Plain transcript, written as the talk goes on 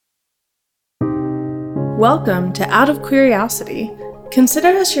Welcome to Out of Curiosity. Consider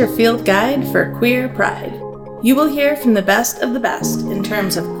us your field guide for queer pride. You will hear from the best of the best in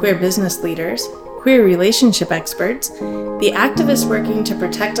terms of queer business leaders, queer relationship experts, the activists working to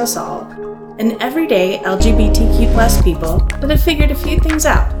protect us all, and everyday LGBTQ+ people that have figured a few things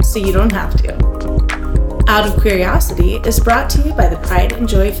out so you don't have to. Out of Curiosity is brought to you by the Pride and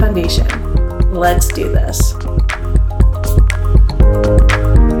Joy Foundation. Let's do this.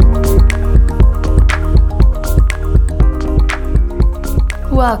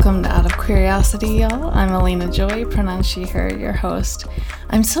 Welcome to Out of Curiosity, y'all. I'm Elena Joy, pronounced she, her, your host.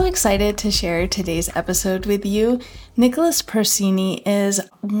 I'm so excited to share today's episode with you. Nicholas Prosini is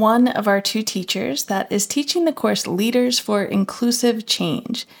one of our two teachers that is teaching the course Leaders for Inclusive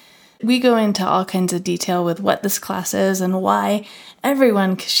Change. We go into all kinds of detail with what this class is and why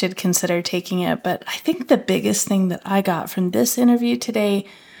everyone should consider taking it, but I think the biggest thing that I got from this interview today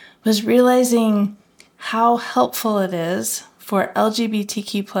was realizing how helpful it is for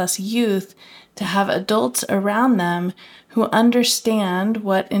LGBTQ+ youth to have adults around them who understand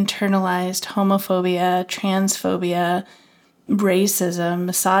what internalized homophobia, transphobia, racism,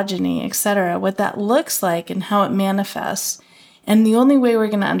 misogyny, etc., what that looks like and how it manifests. And the only way we're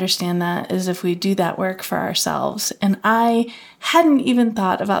going to understand that is if we do that work for ourselves. And I hadn't even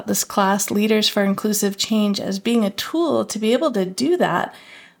thought about this class, Leaders for Inclusive Change, as being a tool to be able to do that.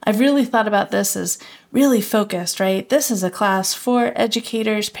 I've really thought about this as really focused, right? This is a class for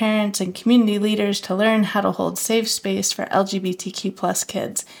educators, parents, and community leaders to learn how to hold safe space for LGBTQ+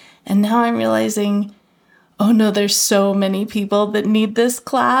 kids. And now I'm realizing, oh no, there's so many people that need this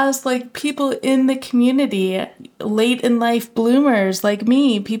class, like people in the community, late in life bloomers like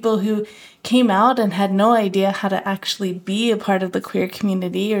me, people who came out and had no idea how to actually be a part of the queer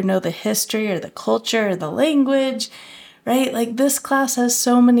community or know the history or the culture or the language. Right? Like this class has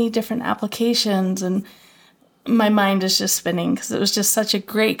so many different applications and my mind is just spinning because it was just such a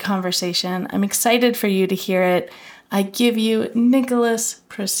great conversation. I'm excited for you to hear it. I give you Nicholas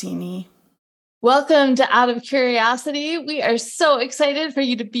Prosini. Welcome to Out of Curiosity. We are so excited for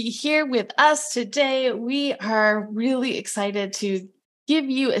you to be here with us today. We are really excited to give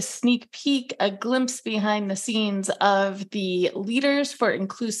you a sneak peek, a glimpse behind the scenes of the Leaders for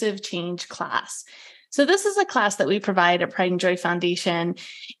Inclusive Change class. So this is a class that we provide at Pride and Joy Foundation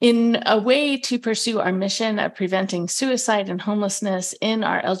in a way to pursue our mission of preventing suicide and homelessness in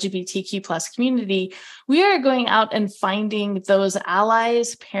our LGBTQ+ community. We are going out and finding those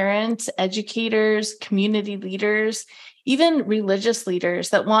allies, parents, educators, community leaders, even religious leaders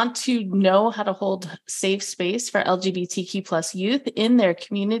that want to know how to hold safe space for LGBTQ+ youth in their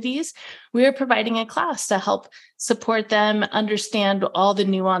communities. We are providing a class to help support them, understand all the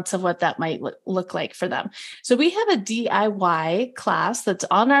nuance of what that might look like for them. So we have a DIY class that's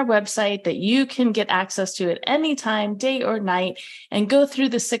on our website that you can get access to at any time, day or night, and go through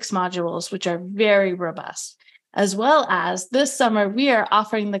the 6 modules, which are very robust. As well as this summer, we are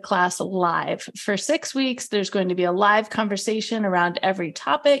offering the class live. For 6 weeks, there's going to be a live conversation around every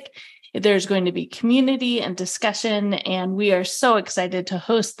topic. There's going to be community and discussion, and we are so excited to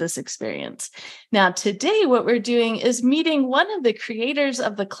host this experience. Now, today, what we're doing is meeting one of the creators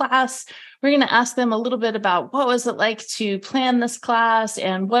of the class. We're going to ask them a little bit about what was it like to plan this class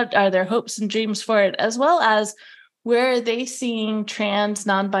and what are their hopes and dreams for it, as well as where are they seeing trans,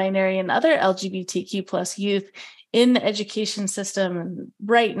 non-binary, and other LGBTQ+ youth in the education system? And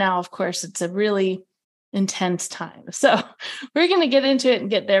right now, of course, it's a really intense time. So we're going to get into it and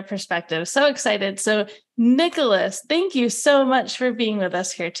get their perspective. So excited. So Nicholas, thank you so much for being with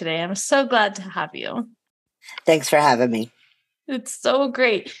us here today. I'm so glad to have you. Thanks for having me. It's so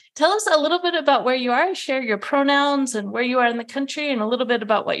great. Tell us a little bit about where you are, share your pronouns and where you are in the country, and a little bit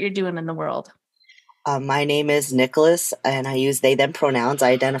about what you're doing in the world. My name is Nicholas, and I use they, them pronouns.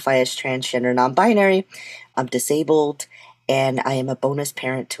 I identify as transgender, non-binary. I'm disabled, and I am a bonus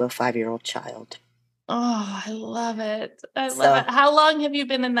parent to a 5-year-old child. Oh, I love it. I love it. How long have you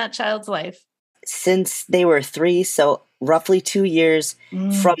been in that child's life? Since they were 3, so roughly 2 years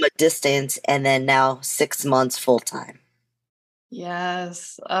from a distance, and then now 6 months full-time.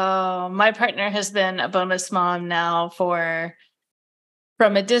 Yes. Oh, my partner has been a bonus mom now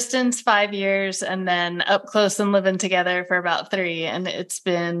from a distance 5 years, and then up close and living together for about 3. And it's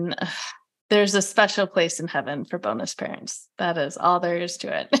been, there's a special place in heaven for bonus parents. That is all there is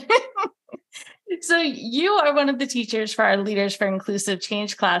to it. So you are one of the teachers for our Leaders for Inclusive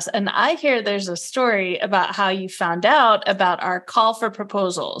Change class. And I hear there's a story about how you found out about our call for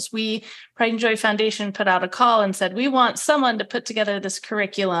proposals. We, Pride and Joy Foundation, put out a call and said, we want someone to put together this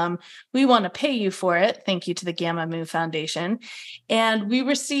curriculum. We want to pay you for it. Thank you to the Gamma Mu Foundation. And we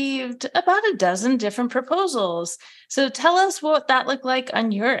received about a dozen different proposals. So tell us what that looked like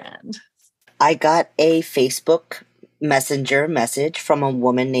on your end. I got a Facebook Messenger message from a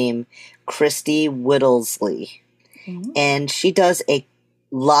woman named Christy Whittlesley. Mm-hmm. And she does a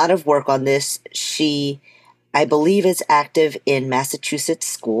lot of work on this. She, I believe, is active in Massachusetts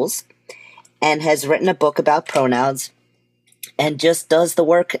schools and has written a book about pronouns and just does the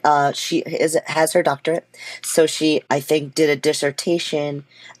work. She has her doctorate. So she, I think, did a dissertation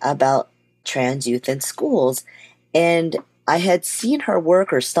about trans youth in schools. And I had seen her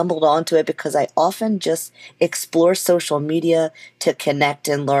work or stumbled onto it because I often just explore social media to connect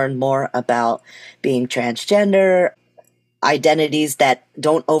and learn more about being transgender, identities that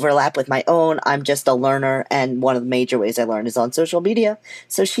don't overlap with my own. I'm just a learner, and one of the major ways I learn is on social media.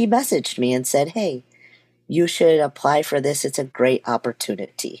 So she messaged me and said, hey, you should apply for this. It's a great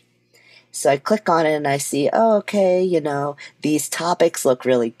opportunity. So I click on it and I see, oh, okay, these topics look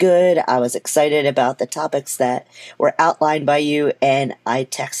really good. I was excited about the topics that were outlined by you, and I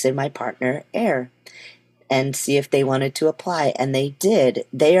texted my partner, Air, and see if they wanted to apply, and they did.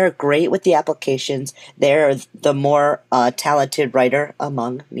 They are great with the applications. They're the more talented writer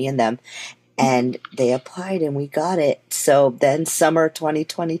among me and them, and they applied and we got it. So then summer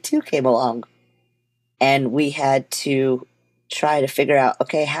 2022 came along, and we had to try to figure out,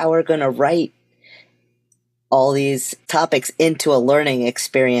 okay, how we're going to write all these topics into a learning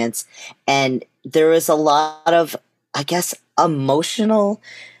experience. And there was a lot of, I guess, emotional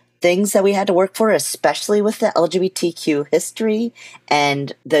things that we had to work for, especially with the LGBTQ history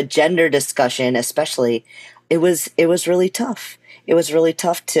and the gender discussion, especially. It was really tough. It was really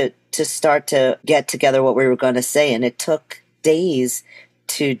tough to start to get together what we were going to say. And it took days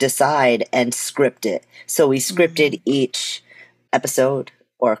to decide and script it. So we scripted each episode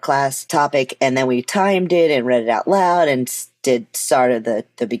or class topic, and then we timed it and read it out loud and started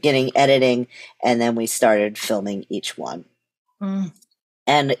the beginning editing, and then we started filming each one.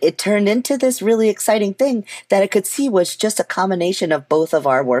 And it turned into this really exciting thing that I could see was just a combination of both of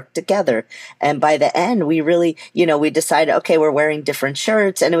our work together. And by the end, we really, we decided, okay, we're wearing different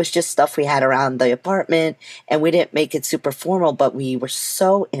shirts, and it was just stuff we had around the apartment, and we didn't make it super formal, but we were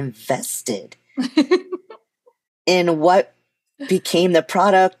so invested in what became the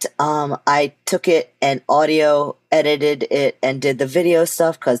product. I took it and audio edited it and did the video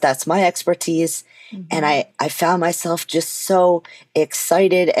stuff because that's my expertise. Mm-hmm. And I found myself just so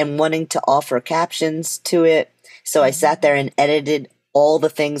excited and wanting to offer captions to it. So I sat there and edited all the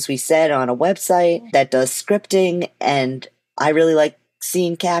things we said on a website that does scripting. And I really like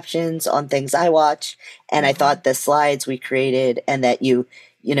seeing captions on things I watch. And I thought the slides we created and that you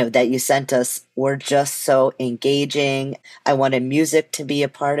sent us were just so engaging. I wanted music to be a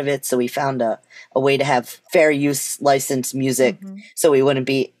part of it. So we found a way to have fair use licensed music so we wouldn't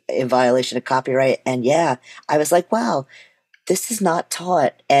be in violation of copyright. And yeah, I was like, wow, this is not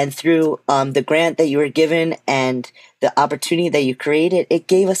taught. And through the grant that you were given and the opportunity that you created, it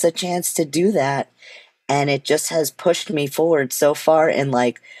gave us a chance to do that. And it just has pushed me forward so far in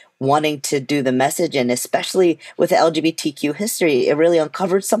wanting to do the message, and especially with the LGBTQ history, it really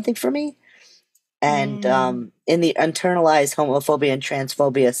uncovered something for me. And in the internalized homophobia and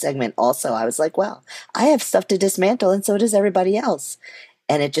transphobia segment also, I was like, wow, I have stuff to dismantle, and so does everybody else.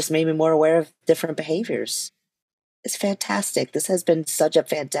 And it just made me more aware of different behaviors. It's fantastic. This has been such a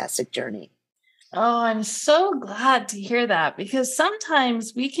fantastic journey. Oh, I'm so glad to hear that, because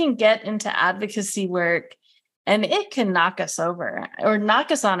sometimes we can get into advocacy work and it can knock us over or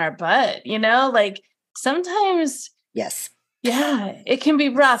knock us on our butt, sometimes. Yes. Yeah, it can be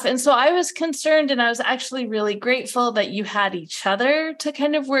rough. And so I was concerned, and I was actually really grateful that you had each other to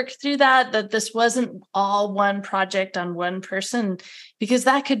kind of work through that this wasn't all one project on one person, because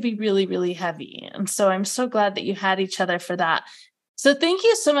that could be really, really heavy. And so I'm so glad that you had each other for that. So thank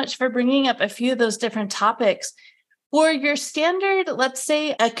you so much for bringing up a few of those different topics. For your standard, let's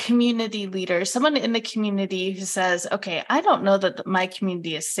say a community leader, someone in the community who says, okay, I don't know that my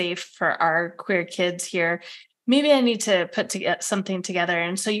community is safe for our queer kids here. Maybe I need to put something together.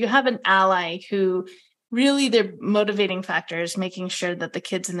 And so you have an ally who really their motivating factor is making sure that the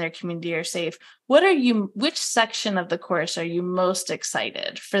kids in their community are safe. Which section of the course are you most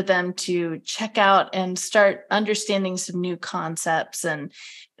excited for them to check out and start understanding some new concepts and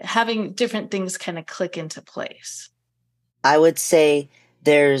having different things kind of click into place? I would say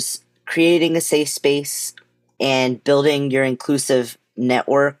there's creating a safe space and building your inclusive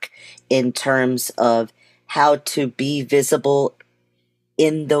network in terms of how to be visible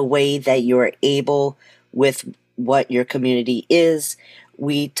in the way that you're able with what your community is.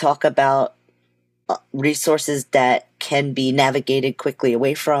 We talk about resources that can be navigated quickly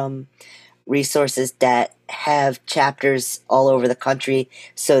away from, resources that have chapters all over the country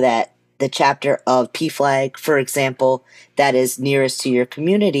so that the chapter of PFLAG, for example, that is nearest to your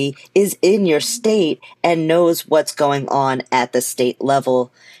community is in your state and knows what's going on at the state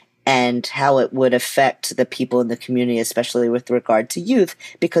level and how it would affect the people in the community, especially with regard to youth,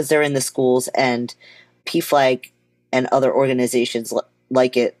 because they're in the schools, and PFLAG and other organizations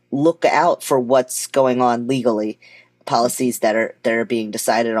like it look out for what's going on legally, policies that are being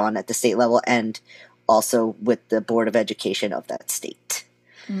decided on at the state level and also with the Board of Education of that state.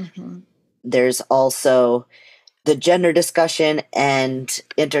 Mm-hmm. There's also the gender discussion and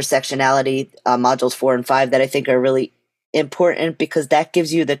intersectionality, modules 4 and 5, that I think are really important because that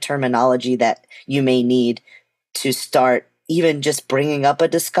gives you the terminology that you may need to start even just bringing up a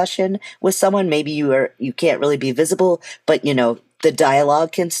discussion with someone. Maybe you can't really be visible, but the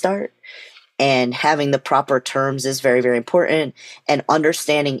dialogue can start. And having the proper terms is very, very important. And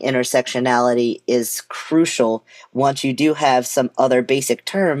understanding intersectionality is crucial once you do have some other basic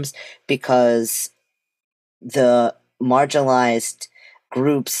terms, because the marginalized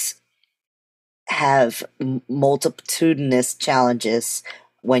groups have multitudinous challenges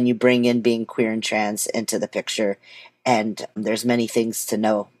when you bring in being queer and trans into the picture. And there's many things to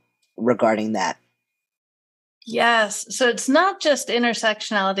know regarding that. Yes. So it's not just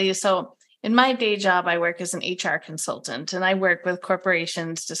intersectionality. So in my day job, I work as an HR consultant, and I work with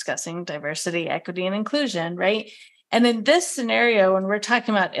corporations discussing diversity, equity, and inclusion, right? And in this scenario, when we're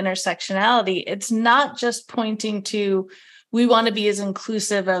talking about intersectionality, it's not just pointing to, we want to be as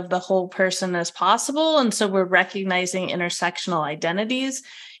inclusive of the whole person as possible. And so we're recognizing intersectional identities.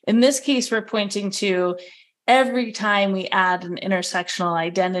 In this case, we're pointing to every time we add an intersectional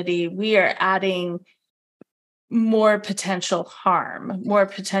identity, we are adding more potential harm, more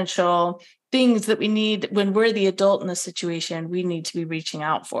potential things that we need when we're the adult in the situation, we need to be reaching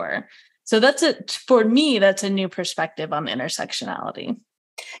out for. So that's it. For me, that's a new perspective on intersectionality.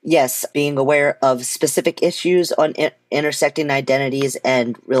 Yes, being aware of specific issues on intersecting identities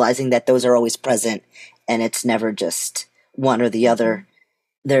and realizing that those are always present and it's never just one or the other.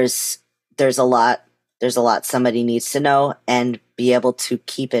 There's a lot somebody needs to know and be able to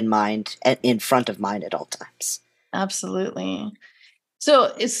keep in mind and in front of mind at all times. Absolutely.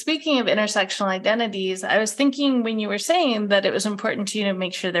 So speaking of intersectional identities, I was thinking when you were saying that it was important to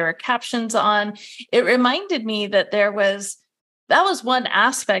make sure there were captions on, it reminded me that that was one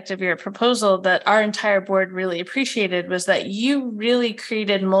aspect of your proposal that our entire board really appreciated, was that you really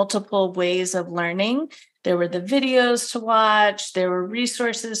created multiple ways of learning. There were the videos to watch, there were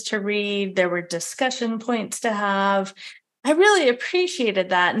resources to read, there were discussion points to have. I really appreciated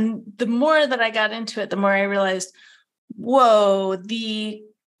that. And the more that I got into it, the more I realized, whoa, the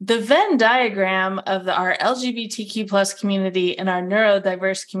Venn diagram of our LGBTQ plus community and our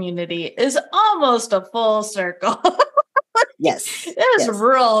neurodiverse community is almost a full circle. Yes. It was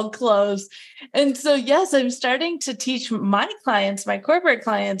real close. And so, yes, I'm starting to teach my clients, my corporate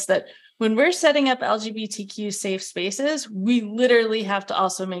clients, that when we're setting up LGBTQ safe spaces, we literally have to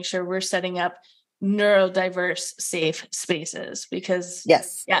also make sure we're setting up neurodiverse safe spaces, because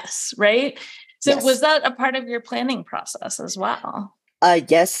yes, right? So was that a part of your planning process as well?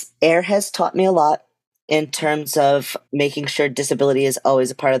 Yes, AIR has taught me a lot in terms of making sure disability is always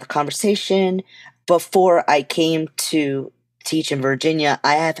a part of the conversation. Before I came to teach in Virginia,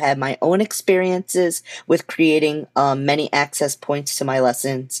 I have had my own experiences with creating many access points to my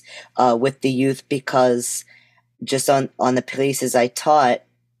lessons with the youth, because just on the places I taught,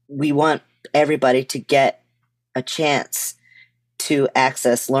 we want everybody to get a chance to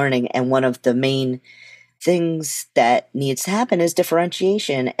access learning. And one of the main things that needs to happen is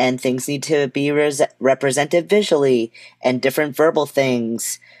differentiation, and things need to be represented visually, and different verbal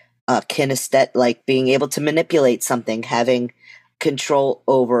things, kinesthetic, like being able to manipulate something, having control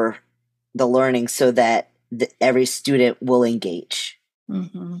over the learning so that every student will engage.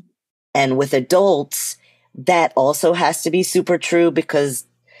 Mm-hmm. And with adults, that also has to be super true, because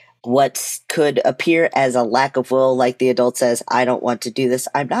what could appear as a lack of will, like the adult says, I don't want to do this,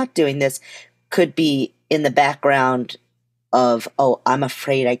 I'm not doing this, could be in the background of, oh, I'm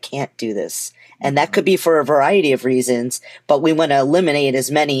afraid I can't do this. And that could be for a variety of reasons, but we want to eliminate as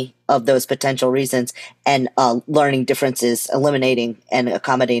many of those potential reasons, and learning differences, eliminating and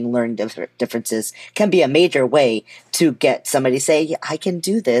accommodating learning differences can be a major way to get somebody to say, yeah, I can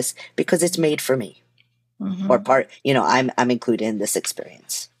do this because it's made for me. Or part, I'm included in this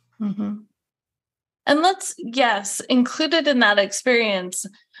experience. And included in that experience,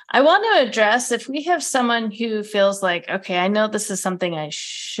 I want to address if we have someone who feels like, okay, I know this is something I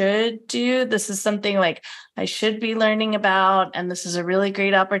should do. This is something like I should be learning about, and this is a really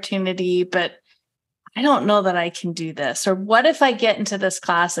great opportunity, but I don't know that I can do this. Or what if I get into this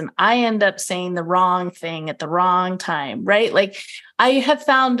class and I end up saying the wrong thing at the wrong time, right? Like I have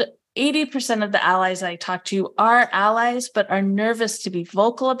found 80% of the allies I talk to are allies, but are nervous to be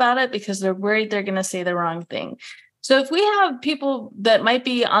vocal about it because they're worried they're going to say the wrong thing. So if we have people that might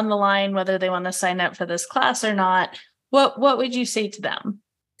be on the line, whether they want to sign up for this class or not, what would you say to them?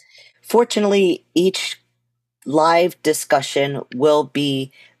 Fortunately, each live discussion will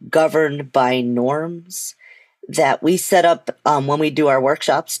be governed by norms that we set up when we do our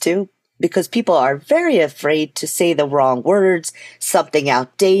workshops too, because people are very afraid to say the wrong words, something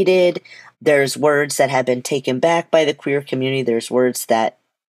outdated. There's words that have been taken back by the queer community. There's words that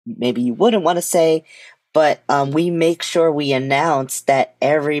maybe you wouldn't want to say, but we make sure we announce that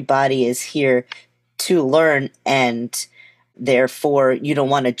everybody is here to learn, and therefore you don't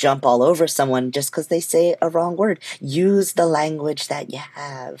want to jump all over someone just because they say a wrong word. Use the language that you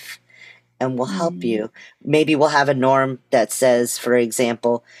have, and we'll help you. Maybe we'll have a norm that says, for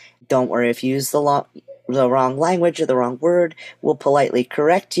example, don't worry if you use the wrong language or the wrong word. We'll politely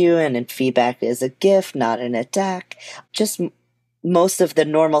correct you, and then feedback is a gift, not an attack. Just most of the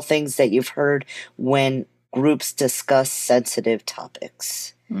normal things that you've heard when groups discuss sensitive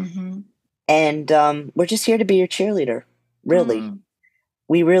topics. And we're just here to be your cheerleader, really.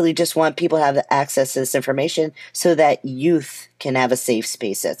 We really just want people to have access to this information so that youth can have a safe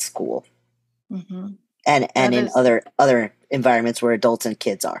space at school. And in other environments where adults and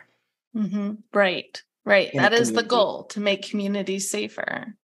kids are. Right. That is the goal, to make communities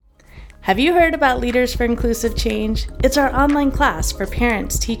safer. Have you heard about Leaders for Inclusive Change? It's our online class for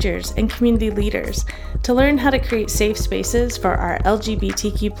parents, teachers, and community leaders to learn how to create safe spaces for our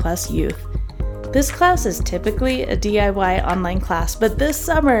LGBTQ+ youth. This class is typically a DIY online class, but this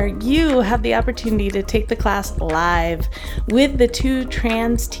summer you have the opportunity to take the class live with the 2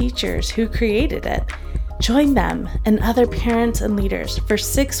 trans teachers who created it. Join them and other parents and leaders for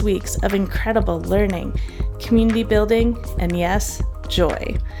 6 weeks of incredible learning, community building, and yes,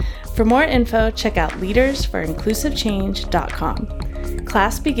 joy. For more info, check out leadersforinclusivechange.com.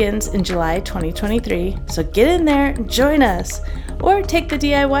 Class begins in July 2023, so get in there and join us, or take the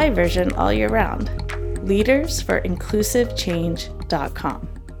DIY version all year round. leadersforinclusivechange.com.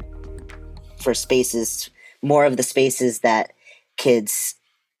 For spaces, more of the spaces that kids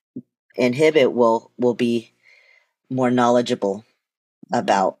inhibit will be more knowledgeable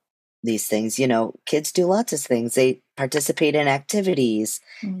about these things. Kids do lots of things. They participate in activities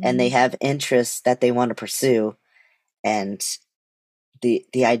and they have interests that they want to pursue. And the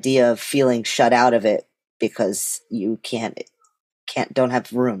idea of feeling shut out of it because you don't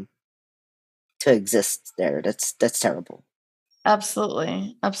have room to exist there. That's terrible.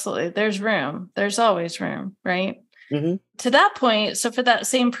 Absolutely. There's room. There's always room, right? To that point, so for that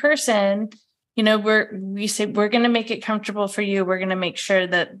same person, we say we're going to make it comfortable for you. We're going to make sure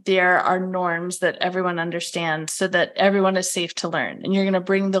that there are norms that everyone understands so that everyone is safe to learn. And you're going to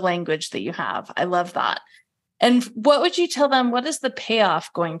bring the language that you have. I love that. And what would you tell them? What is the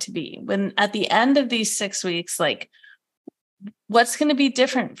payoff going to be when at the end of these 6 weeks, like what's going to be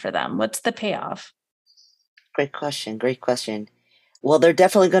different for them? What's the payoff? Great question. Well, they're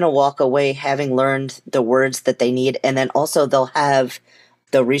definitely going to walk away having learned the words that they need. And then also they'll have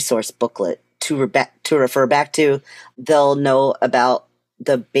the resource booklet to refer back to. They'll know about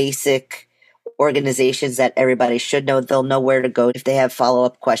the basic organizations that everybody should know. They'll know where to go if they have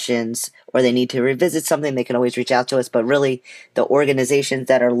follow-up questions or they need to revisit something. They can always reach out to us. But really, the organizations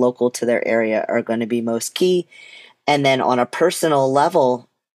that are local to their area are going to be most key. And then on a personal level,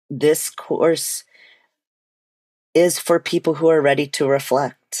 this course is for people who are ready to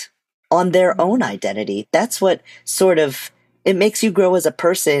reflect on their own identity. That's what it makes you grow as a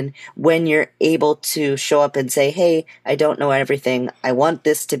person when you're able to show up and say, hey, I don't know everything. I want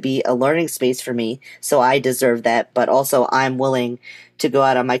this to be a learning space for me, so I deserve that. But also I'm willing to go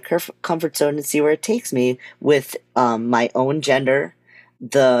out on my comfort zone and see where it takes me with my own gender,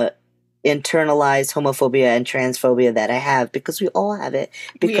 the internalized homophobia and transphobia that I have, because we all have it.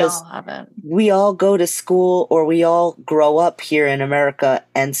 Because we all go to school or we all grow up here in America.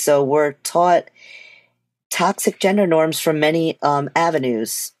 And so we're taught toxic gender norms from many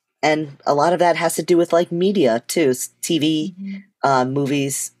avenues, And a lot of that has to do with like media too, TV,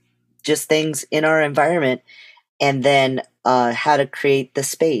 movies, just things in our environment, and then how to create the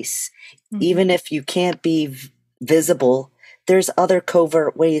space. Even if you can't be visible, there's other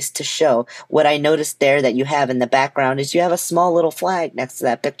covert ways to show. What I noticed there that you have in the background is you have a small little flag next to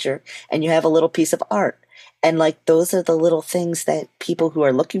that picture, and you have a little piece of art. And like those are the little things that people who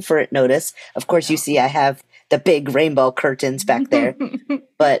are looking for it notice. Of course, you see I have the big rainbow curtains back there.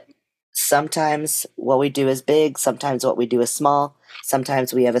 But sometimes what we do is big, sometimes what we do is small.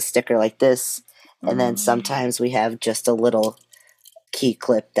 Sometimes we have a sticker like this, and then sometimes we have just a little key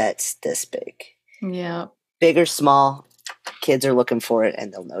clip that's this big. Yeah. Big or small, kids are looking for it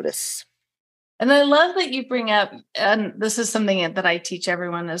and they'll notice. And I love that you bring up, and this is something that I teach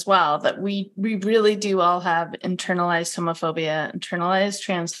everyone as well, that we really do all have internalized homophobia, internalized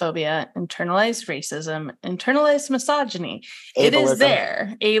transphobia, internalized racism, internalized misogyny. Ableism. It is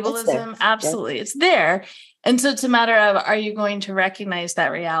there. Ableism, there. absolutely. Yeah. It's there. And so it's a matter of, are you going to recognize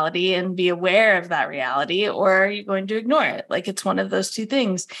that reality and be aware of that reality, or are you going to ignore it? Like, it's one of those two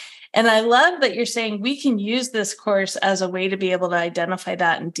things. And I love that you're saying we can use this course as a way to be able to identify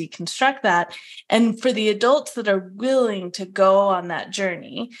that and deconstruct that. And for the adults that are willing to go on that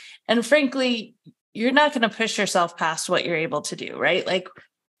journey, and frankly, you're not going to push yourself past what you're able to do, right? Like,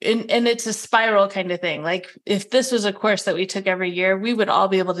 and it's a spiral kind of thing. Like, if this was a course that we took every year, we would all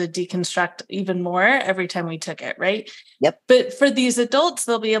be able to deconstruct even more every time we took it, right? Yep. But for these adults,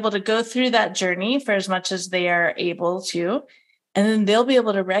 they'll be able to go through that journey for as much as they are able to. And then they'll be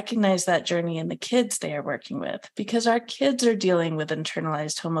able to recognize that journey in the kids they are working with, because our kids are dealing with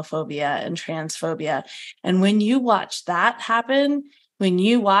internalized homophobia and transphobia. And when you watch that happen, when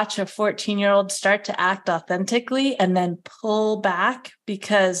you watch a 14-year-old start to act authentically and then pull back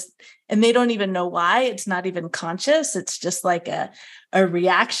and they don't even know why, it's not even conscious. It's just like a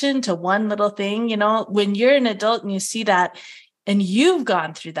reaction to one little thing. You know, when you're an adult and you see that, and you've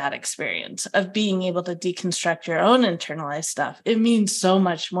gone through that experience of being able to deconstruct your own internalized stuff, it means so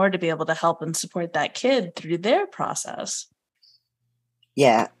much more to be able to help and support that kid through their process.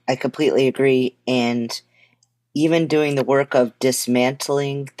 Yeah, I completely agree. And even doing the work of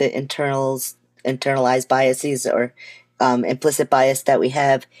dismantling the internalized biases or implicit bias that we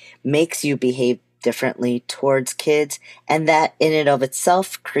have makes you behave differently towards kids, and that in and of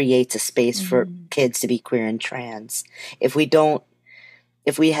itself creates a space for kids to be queer and trans. If we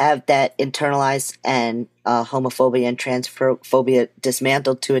have that internalized and homophobia and transphobia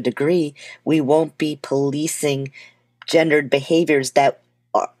dismantled to a degree, we won't be policing gendered behaviors that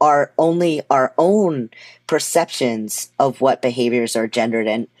are only our own perceptions of what behaviors are gendered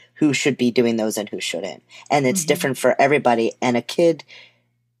and who should be doing those and who shouldn't. And it's different for everybody, and a kid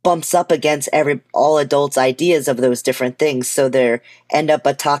bumps up against all adults' ideas of those different things, so they end up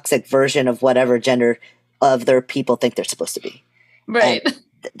a toxic version of whatever gender of their people think they're supposed to be. Right. And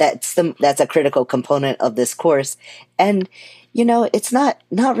that's a critical component of this course. And you know, it's not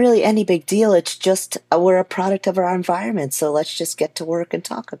really any big deal. It's just we're a product of our environment, so let's just get to work and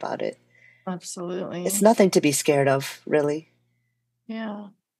talk about it. Absolutely. It's nothing to be scared of, really. Yeah.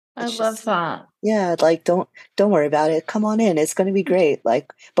 I love that. Yeah, like don't worry about it. Come on in. It's going to be great.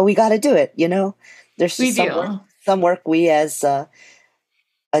 Like, but we got to do it, you know? There's just some work we as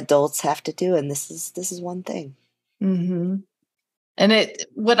adults have to do, and this is one thing. Mm-hmm. And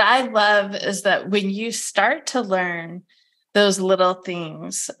what I love is that when you start to learn those little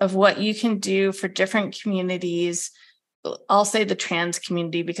things of what you can do for different communities, I'll say the trans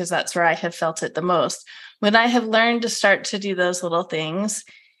community, because that's where I have felt it the most. When I have learned to start to do those little things,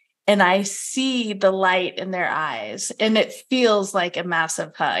 and I see the light in their eyes, and it feels like a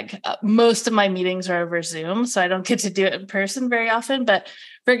massive hug. Most of my meetings are over Zoom, so I don't get to do it in person very often. But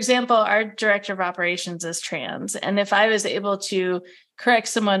for example, our director of operations is trans. And if I was able to correct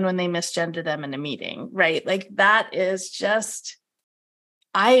someone when they misgender them in a meeting, right? Like, that is just,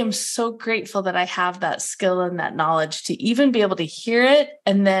 I am so grateful that I have that skill and that knowledge to even be able to hear it,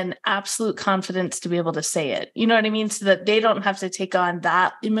 and then absolute confidence to be able to say it. You know what I mean? So that they don't have to take on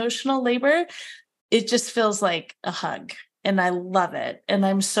that emotional labor. It just feels like a hug, and I love it. And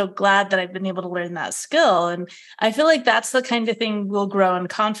I'm so glad that I've been able to learn that skill. And I feel like that's the kind of thing we'll grow in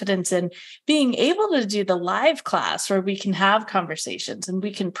confidence in, being able to do the live class where we can have conversations and we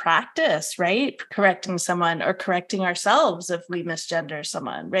can practice, right? Correcting someone or correcting ourselves if we misgender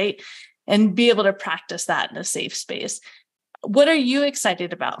someone, right? And be able to practice that in a safe space. What are you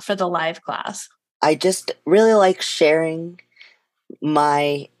excited about for the live class? I just really like sharing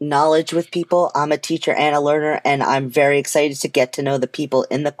my knowledge with people. I'm a teacher and a learner, and I'm very excited to get to know the people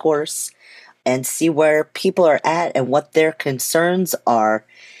in the course and see where people are at and what their concerns are.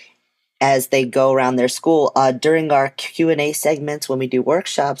 as they go around their school. During our Q&A segments when we do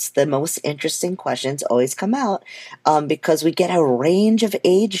workshops, the most interesting questions always come out because we get a range of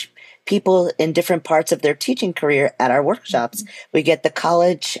age people in different parts of their teaching career at our workshops. We get the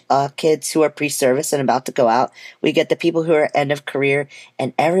college kids who are pre-service and about to go out. We get the people who are end of career,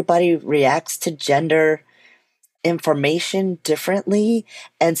 and everybody reacts to gender information differently.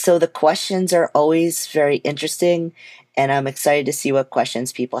 And so the questions are always very interesting, and I'm excited to see what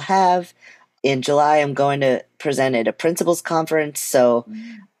questions people have. In July, I'm going to present at a principals conference, so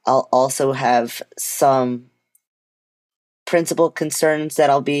I'll also have some principal concerns that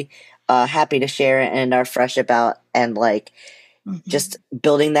I'll be happy to share and are fresh about. And just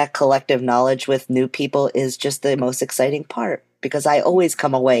building that collective knowledge with new people is just the most exciting part, because I always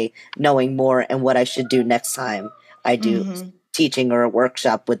come away knowing more and what I should do next time I do teaching or a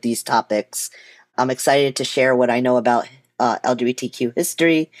workshop with these topics. I'm excited to share what I know about LGBTQ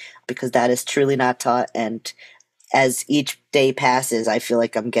history, because that is truly not taught. And as each day passes, I feel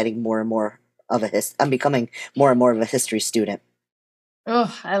like I'm getting more and more of I'm becoming more and more of a history student.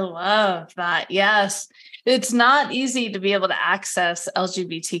 Oh, I love that. Yes. It's not easy to be able to access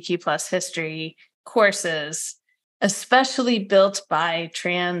LGBTQ plus history courses, especially built by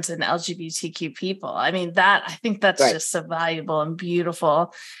trans and LGBTQ people. I mean, I think that's Right. just so valuable and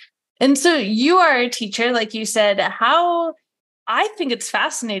beautiful. And so you are a teacher, like you said. I think it's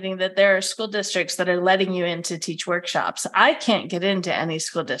fascinating that there are school districts that are letting you in to teach workshops. I can't get into any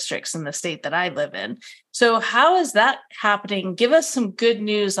school districts in the state that I live in. So how is that happening? Give us some good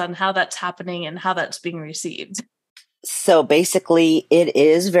news on how that's happening and how that's being received. So basically, it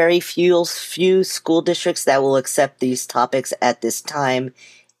is very few school districts that will accept these topics at this time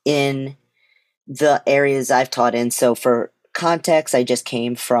in the areas I've taught in. So for context, I just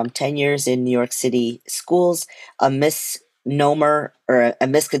came from 10 years in New York City schools. A misnomer, or a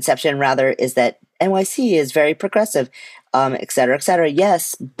misconception rather, is that NYC is very progressive, et cetera, et cetera.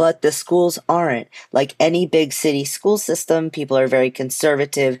 Yes, but the schools aren't. Like any big city school system, people are very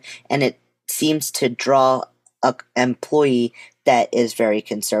conservative, and it seems to draw an employee that is very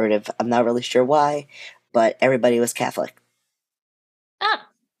conservative. I'm not really sure why, but everybody was Catholic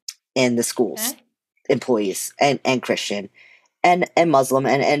in the schools, employees, and Christian, and Muslim,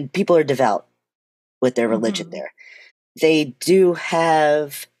 and people are devout with their religion there. They do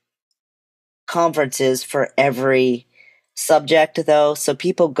have conferences for every subject, though, so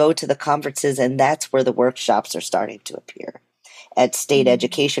people go to the conferences, and that's where the workshops are starting to appear, at state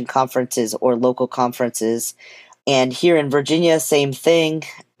education conferences or local conferences. And here in Virginia, same thing.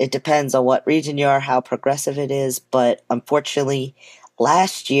 It depends on what region you are, how progressive it is, but unfortunately,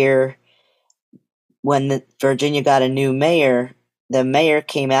 last year, when Virginia got a new mayor, the mayor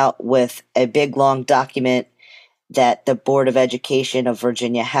came out with a big, long document that the Board of Education of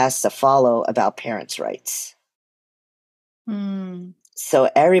Virginia has to follow about parents' rights. So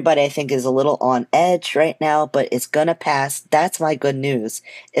everybody, I think, is a little on edge right now, but it's going to pass. That's my good news,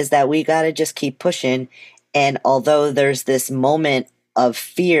 is that we got to just keep pushing. And although there's this moment of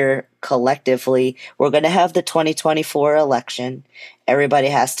fear collectively, we're going to have the 2024 election. Everybody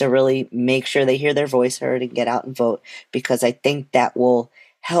has to really make sure they hear their voice heard and get out and vote, because I think that will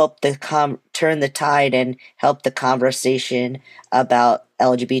help turn the tide and help the conversation about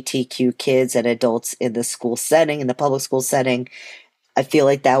LGBTQ kids and adults in the school setting, in the public school setting. I feel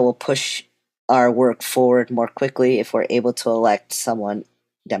like that will push our work forward more quickly if we're able to elect someone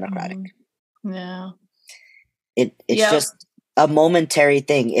Democratic. Yeah. It's just a momentary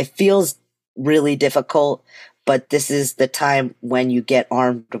thing. It feels really difficult, but this is the time when you get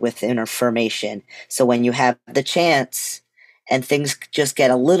armed with information. So when you have the chance, and things just get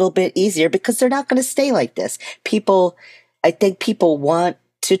a little bit easier, because they're not going to stay like this. I think people want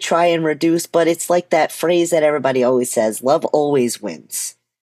to try and reduce, but it's like that phrase that everybody always says, love always wins.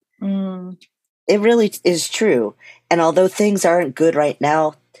 It really is true. And although things aren't good right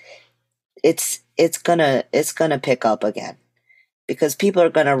now, it's gonna pick up again, because people are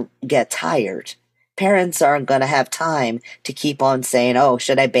gonna get tired. Parents aren't gonna have time to keep on saying, oh,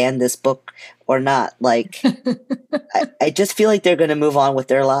 should I ban this book or not? Like, I just feel like they're going to move on with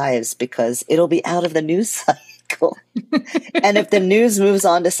their lives, because it'll be out of the news cycle. And if the news moves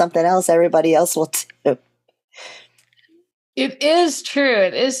on to something else, everybody else will too. It is true.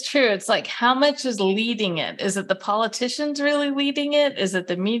 It is true. It's like, how much is leading it? Is it the politicians really leading it? Is it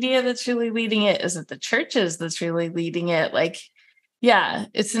the media that's really leading it? Is it the churches that's really leading it? Like, yeah,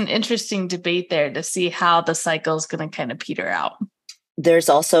 it's an interesting debate there to see how the cycle is going to kind of peter out. There's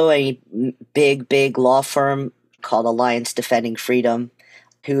also a big law firm called Alliance Defending Freedom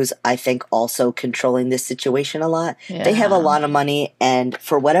who's, I think, also controlling this situation a lot. Yeah. They have a lot of money, and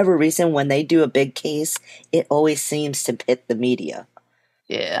for whatever reason, when they do a big case, it always seems to hit the media.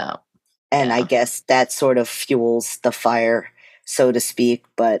 Yeah. And I guess that sort of fuels the fire, so to speak.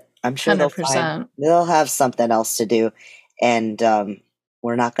 But I'm sure 100%. they'll have something else to do. And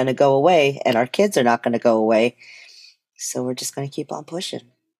we're not going to go away, and our kids are not going to go away. So we're just going to keep on pushing.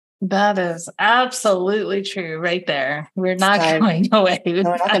 That is absolutely true right there. We're not going away. No, we're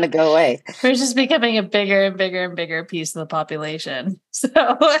not going to go away. We're just becoming a bigger and bigger and bigger piece of the population. So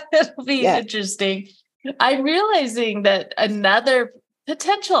it'll be interesting. I'm realizing that another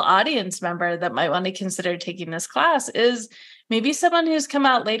potential audience member that might want to consider taking this class is maybe someone who's come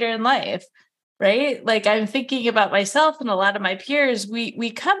out later in life, right? Like I'm thinking about myself and a lot of my peers, we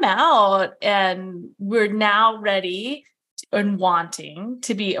come out and we're now ready and wanting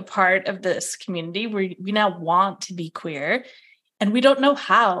to be a part of this community. We now want to be queer and we don't know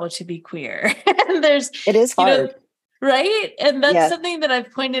how to be queer. And it is hard. Right? And that's something that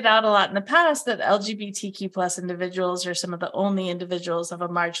I've pointed out a lot in the past, that LGBTQ plus individuals are some of the only individuals of a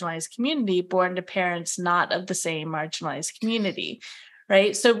marginalized community born to parents not of the same marginalized community.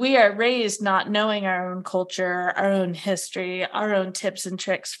 Right. So we are raised not knowing our own culture, our own history, our own tips and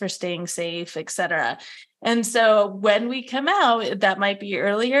tricks for staying safe, et cetera. And so when we come out, that might be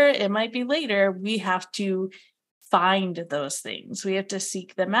earlier, it might be later, we have to find those things. We have to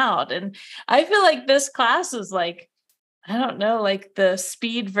seek them out. And I feel like this class is like, I don't know, like the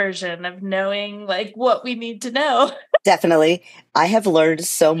speed version of knowing like what we need to know. Definitely. I have learned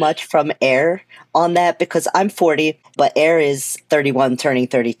so much from Air on that because I'm 40, but Air is 31, turning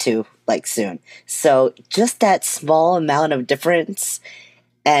 32 like soon. So just that small amount of difference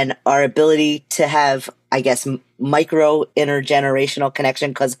and our ability to have, I guess, micro intergenerational connection,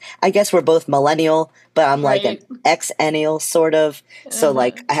 because I guess we're both millennial, but I'm like an X-ennial sort of. So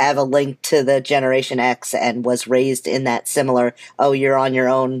like I have a link to the Generation X and was raised in that similar, oh, you're on your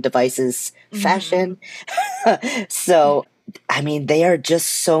own devices fashion. So, I mean, they are just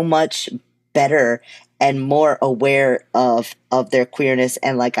so much better and more aware of their queerness.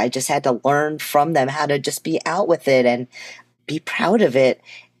 And like, I just had to learn from them how to just be out with it and be proud of it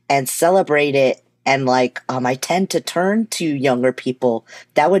and celebrate it. And like, I tend to turn to younger people.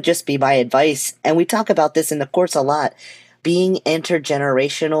 That would just be my advice. And we talk about this in the course a lot. Being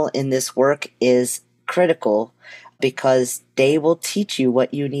intergenerational in this work is critical because they will teach you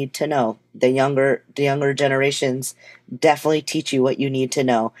what you need to know. The younger generations definitely teach you what you need to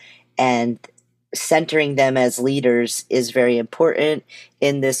know. And centering them as leaders is very important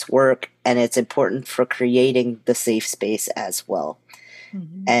in this work, and it's important for creating the safe space as well.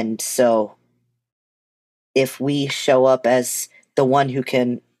 And so if we show up as the one who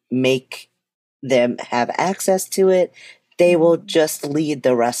can make them have access to it, they will just lead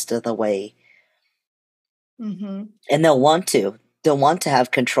the rest of the way. And they'll want to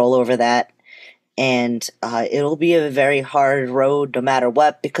have control over that. And it'll be a very hard road no matter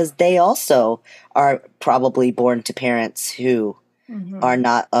what, because they also are probably born to parents who are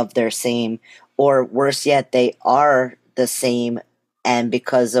not of their same, or worse yet, they are the same, and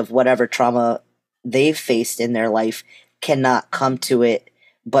because of whatever trauma they've faced in their life, cannot come to it,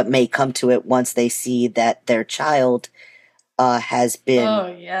 but may come to it once they see that their child has been.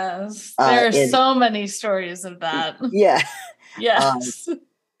 Oh, yes. There are so many stories of that. Yeah. Yes.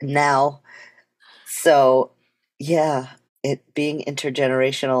 Now, so yeah, it being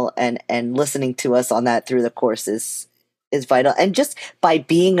intergenerational and listening to us on that through the course is vital. And just by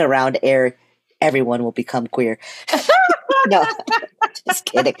being around Air, everyone will become queer. No, just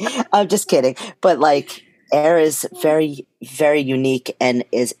kidding. I'm just kidding. But like, Air is very, very unique and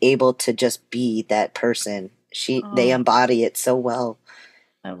is able to just be that person. They embody it so well.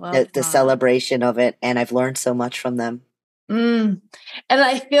 I love the celebration of it, and I've learned so much from them. And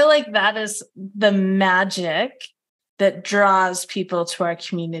I feel like that is the magic that draws people to our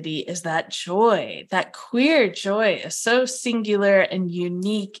community, is that joy. That queer joy is so singular and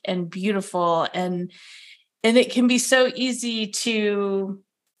unique and beautiful, and it can be so easy to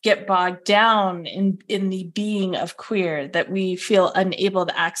get bogged down in the being of queer that we feel unable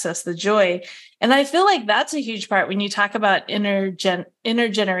to access the joy. And I feel like that's a huge part when you talk about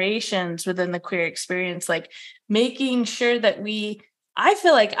intergenerations within the queer experience, like making sure that I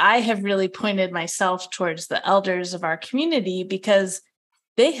feel like I have really pointed myself towards the elders of our community because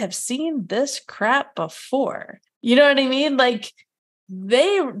they have seen this crap before. You know what I mean? Like,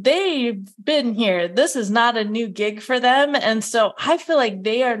 they've been here. This is not a new gig for them. And so I feel like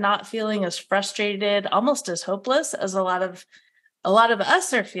they are not feeling as frustrated, almost as hopeless as a lot of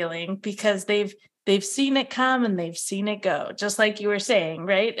us are feeling, because they've they've seen it come and they've seen it go, just like you were saying,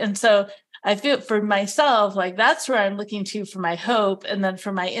 right? And so I feel for myself, like that's where I'm looking to for my hope. And then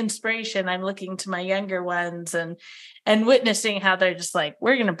for my inspiration, I'm looking to my younger ones and witnessing how they're just like,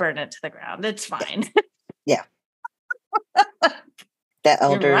 we're going to burn it to the ground. It's fine. Yeah. The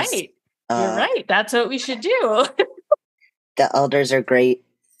elders. You're right. That's what we should do. The elders are great.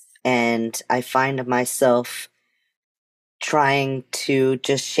 And I find myself trying to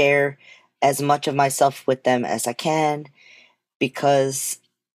just share as much of myself with them as I can, because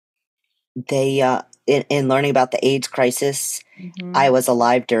they, in learning about the AIDS crisis, I was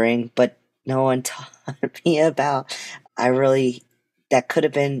alive during, but no one taught me about. I could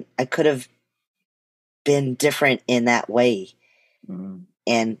have been different in that way.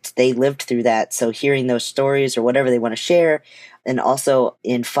 And they lived through that. So hearing those stories or whatever they want to share, and also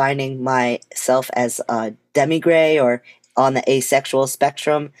in finding myself as a demi-gray or on the asexual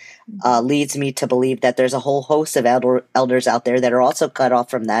spectrum, leads me to believe that there's a whole host of elders out there that are also cut off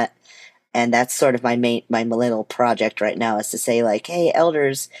from that. And that's sort of my little project right now, is to say, like, hey,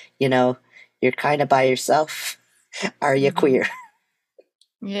 elders, you're kind of by yourself. Are you queer?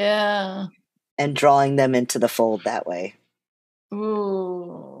 Yeah. And drawing them into the fold that way.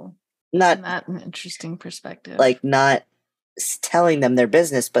 Ooh. Not an interesting perspective. Like, not telling them their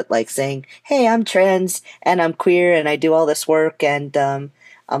business, but like saying, hey, I'm trans and I'm queer and I do all this work, and I'm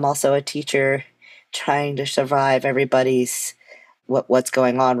also a teacher trying to survive everybody's what's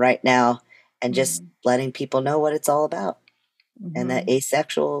going on right now, and just letting people know what it's all about, and that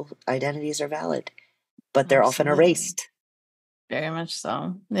asexual identities are valid, but they're often erased. Very much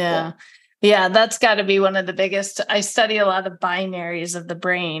so. Yeah, that's got to be one of the biggest. I study a lot of binaries of the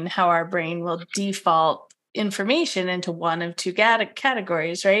brain, how our brain will default information into one of two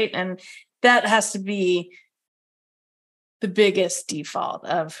categories, right? And that has to be the biggest default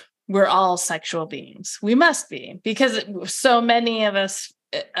of, we're all sexual beings. We must be, because so many of us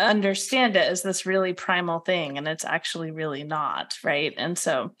understand it as this really primal thing, and it's actually really not, right? And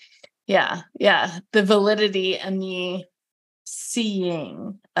so, yeah, the validity and the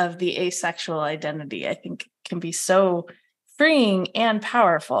seeing of the asexual identity, I think, can be so freeing and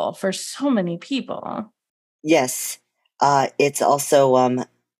powerful for so many people. Yes. It's also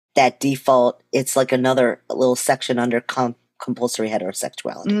that default, it's like another little section under compulsory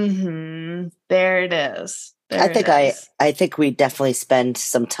heterosexuality. There it is. I think we definitely spend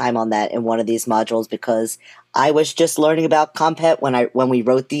some time on that in one of these modules, because I was just learning about compet when we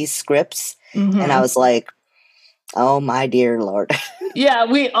wrote these scripts, and I was like, oh my dear Lord. Yeah,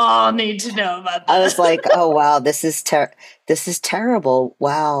 we all need to know about that. I was like, oh wow, this is terrible.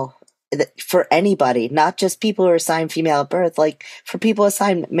 Wow. For anybody, not just people who are assigned female at birth, like for people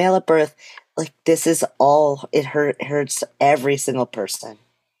assigned male at birth, like this is all, it hurts every single person.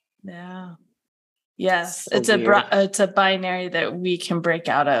 Yeah. Yes, so it's a binary that we can break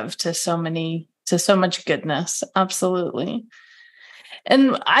out of to so much goodness. Absolutely.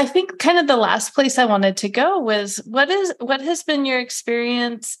 And I think kind of the last place I wanted to go was, what has been your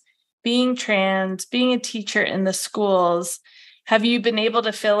experience being trans, being a teacher in the schools? Have you been able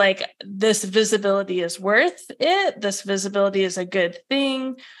to feel like this visibility is worth it? This visibility is a good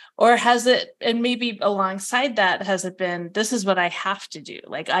thing? Or has it, and maybe alongside that, has it been, this is what I have to do?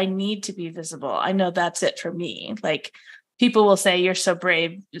 Like, I need to be visible. I know that's it for me. Like, people will say, you're so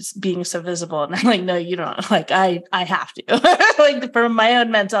brave being so visible. And I'm like, no, you don't. Like, I have to. Like, for my own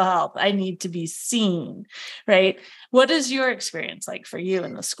mental health, I need to be seen, right? What is your experience like for you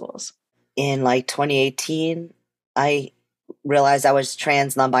in the schools? In like 2018, I realized I was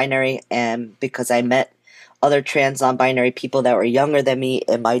trans non-binary, and because I met other trans non-binary people that were younger than me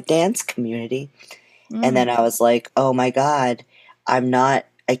in my dance community. And then I was like, oh my God, I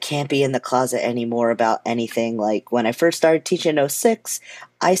can't be in the closet anymore about anything. Like, when I first started teaching in 06,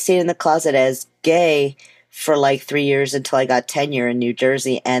 I stayed in the closet as gay for like 3 years until I got tenure in New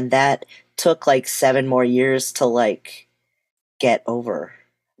Jersey. And that took like 7 more years to like get over.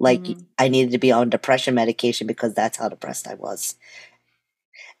 Like, I needed to be on depression medication because that's how depressed I was.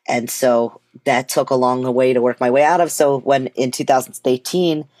 And so that took a long way to work my way out of. So when in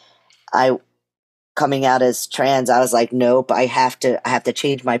 2018, coming out as trans, I was like, nope, I have to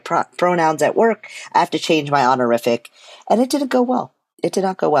change my pronouns at work. I have to change my honorific. And it didn't go well. It did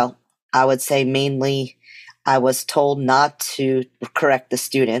not go well. I would say mainly I was told not to correct the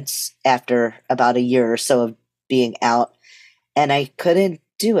students after about a year or so of being out. And I couldn't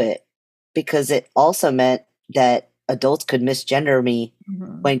do it because it also meant that adults could misgender me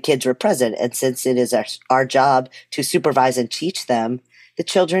when kids were present. And since it is our job to supervise and teach them, the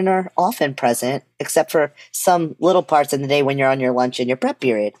children are often present, except for some little parts in the day when you're on your lunch and your prep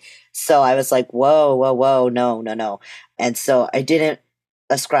period. So I was like, whoa, whoa, whoa, no, no, no. And so I didn't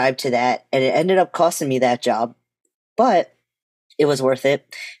ascribe to that, and it ended up costing me that job. But it was worth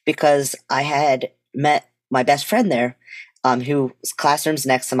it because I had met my best friend there, whose classroom's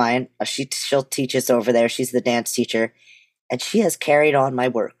next to mine. She'll teach us over there. She's the dance teacher, and she has carried on my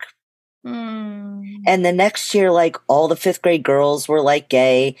work. And the next year, like, all the fifth grade girls were like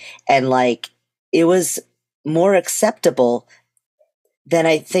gay, and like it was more acceptable than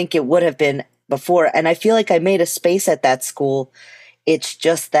I think it would have been before. And I feel like I made a space at that school. It's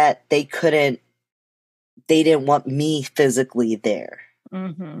just that they didn't want me physically there.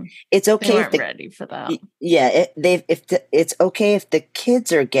 It's okay they weren't ready for that. Yeah, it's okay if the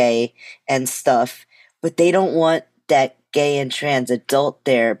kids are gay and stuff, but they don't want that gay and trans adult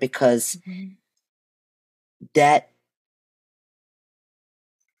there because that,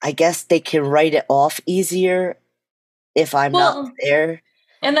 I guess they can write it off easier if I'm not there.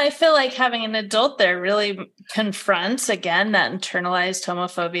 And I feel like having an adult there really confronts, again, that internalized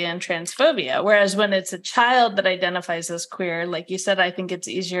homophobia and transphobia. Whereas when it's a child that identifies as queer, like you said, I think it's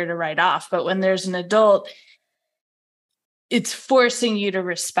easier to write off. But when there's an adult, it's forcing you to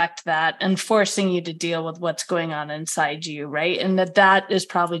respect that and forcing you to deal with what's going on inside you, right? And that is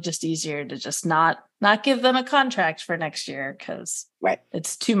probably just easier to just not give them a contract for next year because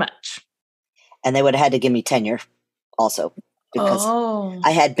it's too much. And they would have had to give me tenure also. Because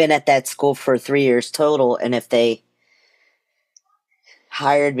I had been at that school for 3 years total, and if they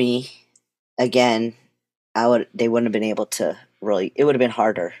hired me again, they wouldn't have been able to really. It would have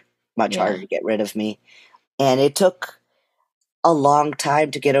been much harder to get rid of me, and it took a long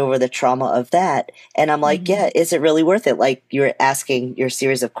time to get over the trauma of that. And I'm like, yeah, is it really worth it? Like, you're asking your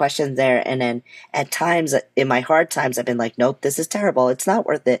series of questions there, and then at times, in my hard times, I've been like, nope, this is terrible. It's not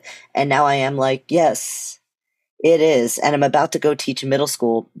worth it. And now I am like, yes. It is, and I'm about to go teach middle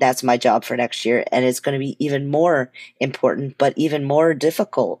school. That's my job for next year, and it's going to be even more important, but even more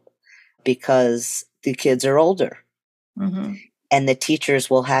difficult because the kids are older. And the teachers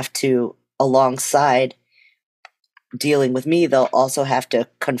will have to, alongside dealing with me, they'll also have to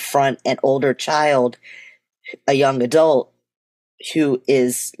confront an older child, a young adult, who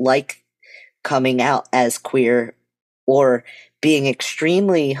is like coming out as queer or being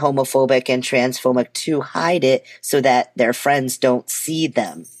extremely homophobic and transphobic to hide it so that their friends don't see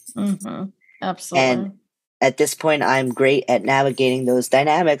them. Absolutely. And at this point, I'm great at navigating those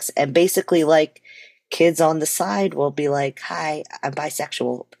dynamics. And basically, like, kids on the side will be like, hi, I'm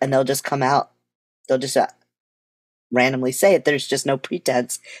bisexual. And they'll just come out. They'll just randomly say it. There's just no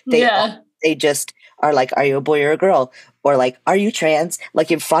pretense. They just are like, are you a boy or a girl? Or like, are you trans?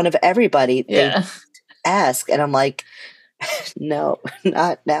 Like, in front of everybody, they ask. And I'm like, no,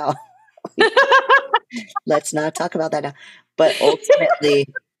 not now. Let's not talk about that now. But ultimately,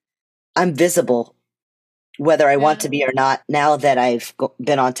 I'm visible, whether I want to be or not, now that I've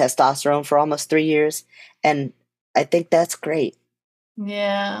been on testosterone for almost 3 years. And I think that's great.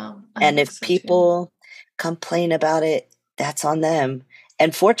 Yeah. And if people complain about it, that's on them.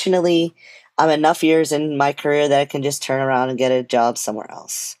 And fortunately, I'm enough years in my career that I can just turn around and get a job somewhere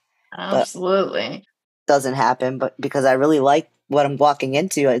else. Absolutely. Doesn't happen, but because I really like what I'm walking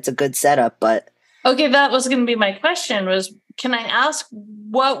into, it's a good setup. But okay, that was going to be my question, was, can I ask,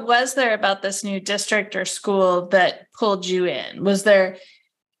 what was there about this new district or school that pulled you in?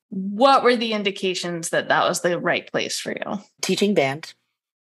 What were the indications that was the right place for you? Teaching band.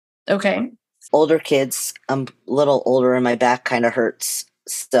 Okay. Older kids. I'm a little older and my back kind of hurts.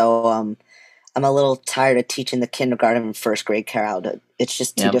 So I'm a little tired of teaching the kindergarten and first grade crowd. It's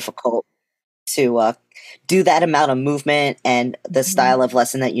just too difficult to do that amount of movement and the style of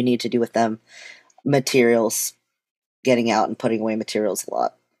lesson that you need to do with them. Materials, getting out and putting away materials a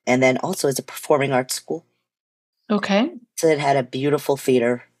lot. And then also it's a performing arts school. Okay. So it had a beautiful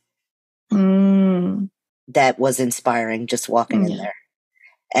theater that was inspiring just walking in there.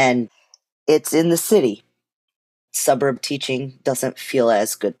 And it's in the city. Suburb teaching doesn't feel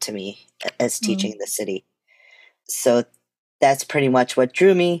as good to me as teaching in the city. So that's pretty much what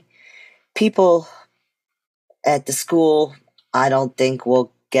drew me. People at the school, I don't think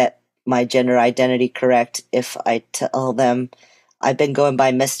will get my gender identity correct if I tell them I've been going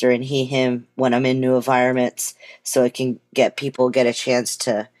by Mr. and he, him when I'm in new environments, so it can get a chance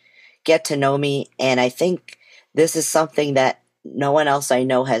to get to know me. And I think this is something that no one else I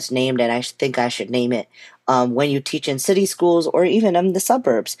know has named, and I think I should name it. When you teach in city schools or even in the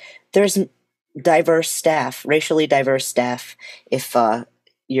suburbs, there's diverse staff, racially diverse staff. If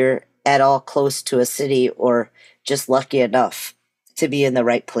you're at all close to a city or just lucky enough. to be in the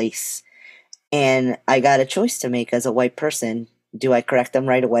right place. And I got a choice to make as a white person. Do I correct them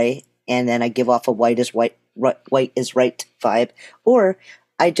right away? And then I give off a white is right vibe, or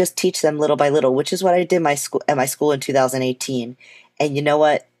I just teach them little by little, which is what I did at my school in 2018. And you know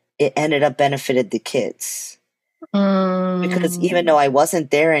what? It ended up benefited the kids because even though I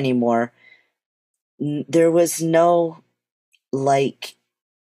wasn't there anymore, there was no like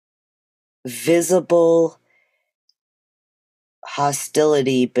visible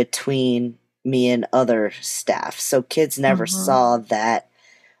hostility between me and other staff. So kids never saw that.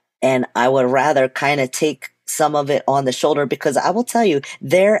 And I would rather kind of take some of it on the shoulder, because I will tell you,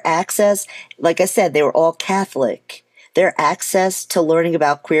 their access, like I said, they were all Catholic. Their access to learning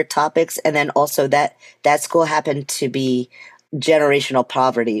about queer topics, and then also that school happened to be generational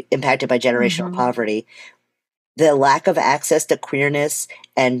poverty, impacted by generational poverty. The lack of access to queerness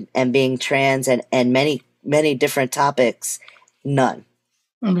and being trans and many different topics, none.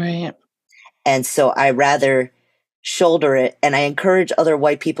 Right. And so I rather shoulder it, and I encourage other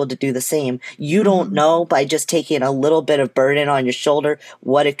white people to do the same. You don't know, by just taking a little bit of burden on your shoulder,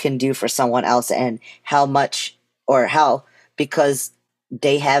 what it can do for someone else, and how much, or how, because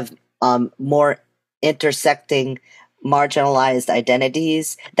they have more intersecting marginalized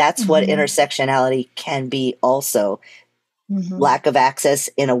identities. That's what intersectionality can be also. Lack of access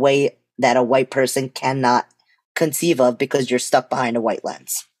in a way that a white person cannot conceive of, because you're stuck behind a white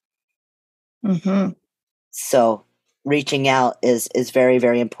lens. So reaching out is very,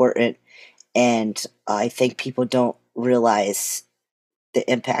 very important. And I think people don't realize the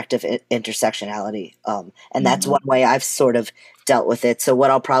impact of intersectionality. And that's one way I've sort of dealt with it. So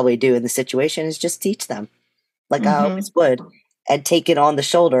what I'll probably do in the situation is just teach them, like I always would, and take it on the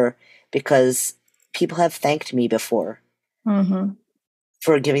shoulder, because people have thanked me before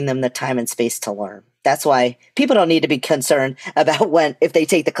for giving them the time and space to learn. That's why people don't need to be concerned about if they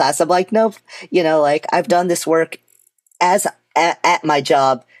take the class. I'm like, nope, like I've done this work at my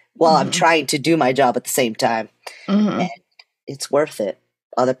job while I'm trying to do my job at the same time. And it's worth it.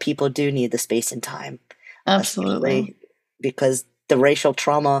 Other people do need the space and time. Absolutely. Because the racial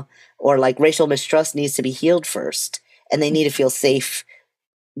trauma or like racial mistrust needs to be healed first. And they need to feel safe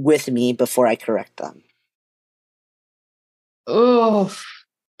with me before I correct them. Oh,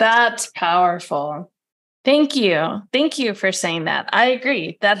 that's powerful. Thank you. Thank you for saying that. I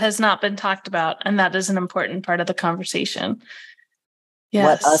agree. That has not been talked about, and that is an important part of the conversation.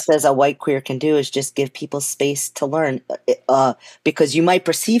 Yes. What us as a white queer can do is just give people space to learn, because you might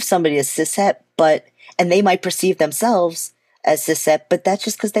perceive somebody as cishet, and they might perceive themselves as cishet, but that's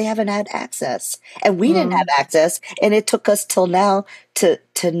just because they haven't had access. And we didn't have access, and it took us till now to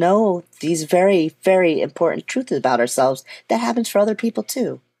know these very, very important truths about ourselves. That happens for other people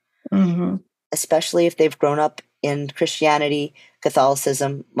too. Especially if they've grown up in Christianity,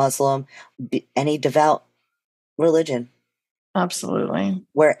 Catholicism, Muslim, any devout religion. Absolutely.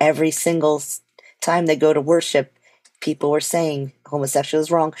 Where every single time they go to worship, people were saying homosexual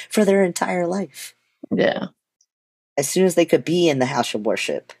is wrong for their entire life. Yeah. As soon as they could be in the house of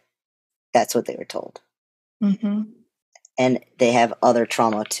worship, that's what they were told. And they have other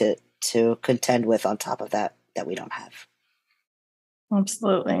trauma to contend with on top of that we don't have.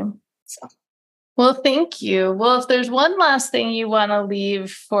 Absolutely. So. Well, thank you. Well, if there's one last thing you want to leave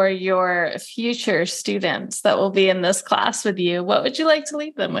for your future students that will be in this class with you, what would you like to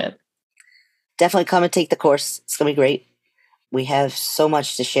leave them with? Definitely come and take the course. It's going to be great. We have so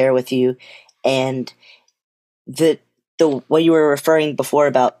much to share with you. And the what you were referring before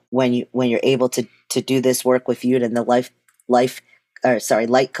about when you're able to do this work with youth, and the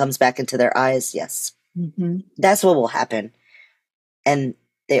light comes back into their eyes. Yes. That's what will happen. And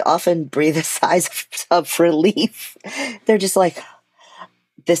they often breathe a sigh of relief. They're just like,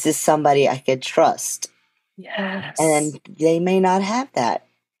 this is somebody I could trust. Yes. And they may not have that.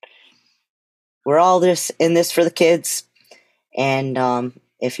 We're all in this for the kids. And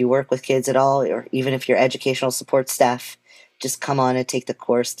if you work with kids at all, or even if you're educational support staff, just come on and take the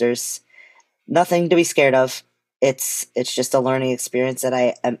course. There's nothing to be scared of. It's just a learning experience that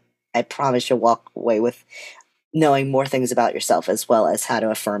I promise you'll walk away with knowing more things about yourself, as well as how to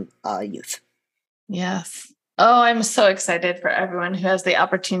affirm youth. Yes. Oh, I'm so excited for everyone who has the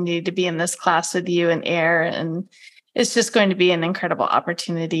opportunity to be in this class with you and Air. And it's just going to be an incredible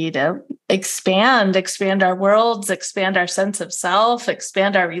opportunity to expand our worlds, expand our sense of self,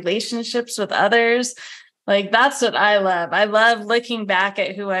 expand our relationships with others. Like, that's what I love. I love looking back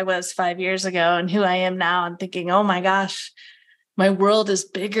at who I was 5 years ago and who I am now, and thinking, oh my gosh, my world is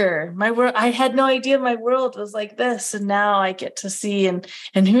bigger. I had no idea my world was like this. And now I get to see, and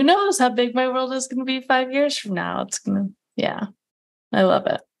who knows how big my world is going to be 5 years from now. It's going to, yeah. I love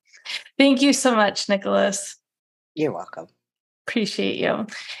it. Thank you so much, Nicholas. You're welcome. Appreciate you.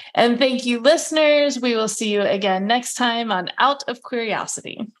 And thank you, listeners. We will see you again next time on Out of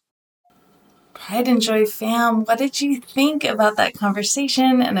Curiosity. Pride and Joy fam, what did you think about that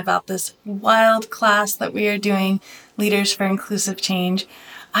conversation and about this wild class that we are doing, Leaders for Inclusive Change?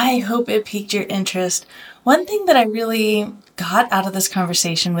 I hope it piqued your interest. One thing that I really got out of this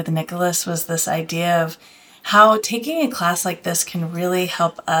conversation with Nicholas was this idea of how taking a class like this can really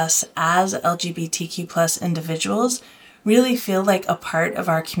help us as LGBTQ plus individuals really feel like a part of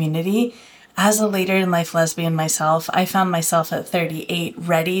our community. As a later in life lesbian myself, I found myself at 38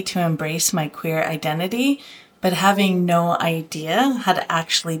 ready to embrace my queer identity, but having no idea how to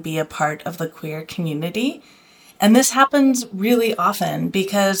actually be a part of the queer community. And this happens really often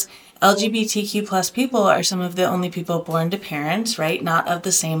because LGBTQ plus people are some of the only people born to parents, right? Not of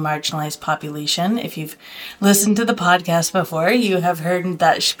the same marginalized population. If you've listened to the podcast before, you have heard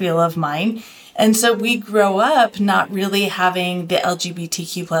that spiel of mine. And so we grow up not really having the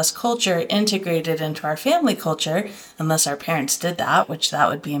LGBTQ plus culture integrated into our family culture, unless our parents did that, which that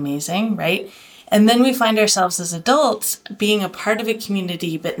would be amazing, right? And then we find ourselves as adults being a part of a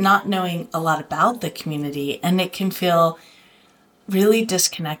community, but not knowing a lot about the community. And it can feel really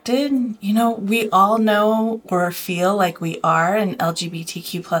disconnected. You know, we all know or feel like we are an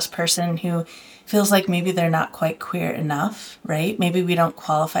LGBTQ plus person who feels like maybe they're not quite queer enough, right? Maybe we don't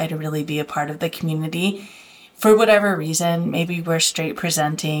qualify to really be a part of the community for whatever reason. Maybe we're straight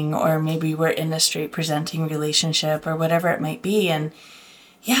presenting, or maybe we're in a straight presenting relationship, or whatever it might be. And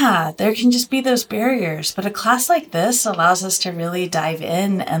yeah, there can just be those barriers, but a class like this allows us to really dive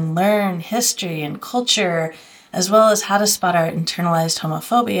in and learn history and culture, as well as how to spot our internalized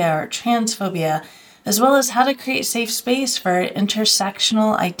homophobia or transphobia, as well as how to create safe space for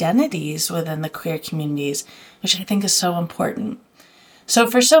intersectional identities within the queer communities, which I think is so important. So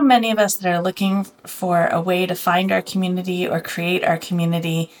for so many of us that are looking for a way to find our community or create our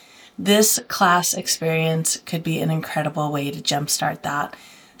community, this class experience could be an incredible way to jumpstart that.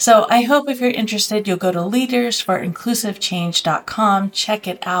 So I hope if you're interested, you'll go to leadersforinclusivechange.com, check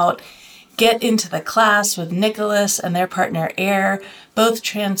it out, get into the class with Nicholas and their partner Air, both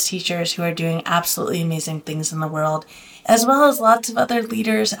trans teachers who are doing absolutely amazing things in the world, as well as lots of other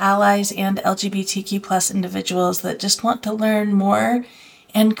leaders, allies, and LGBTQ plus individuals that just want to learn more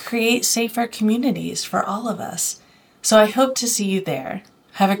and create safer communities for all of us. So I hope to see you there.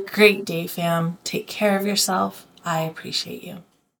 Have a great day, fam. Take care of yourself. I appreciate you.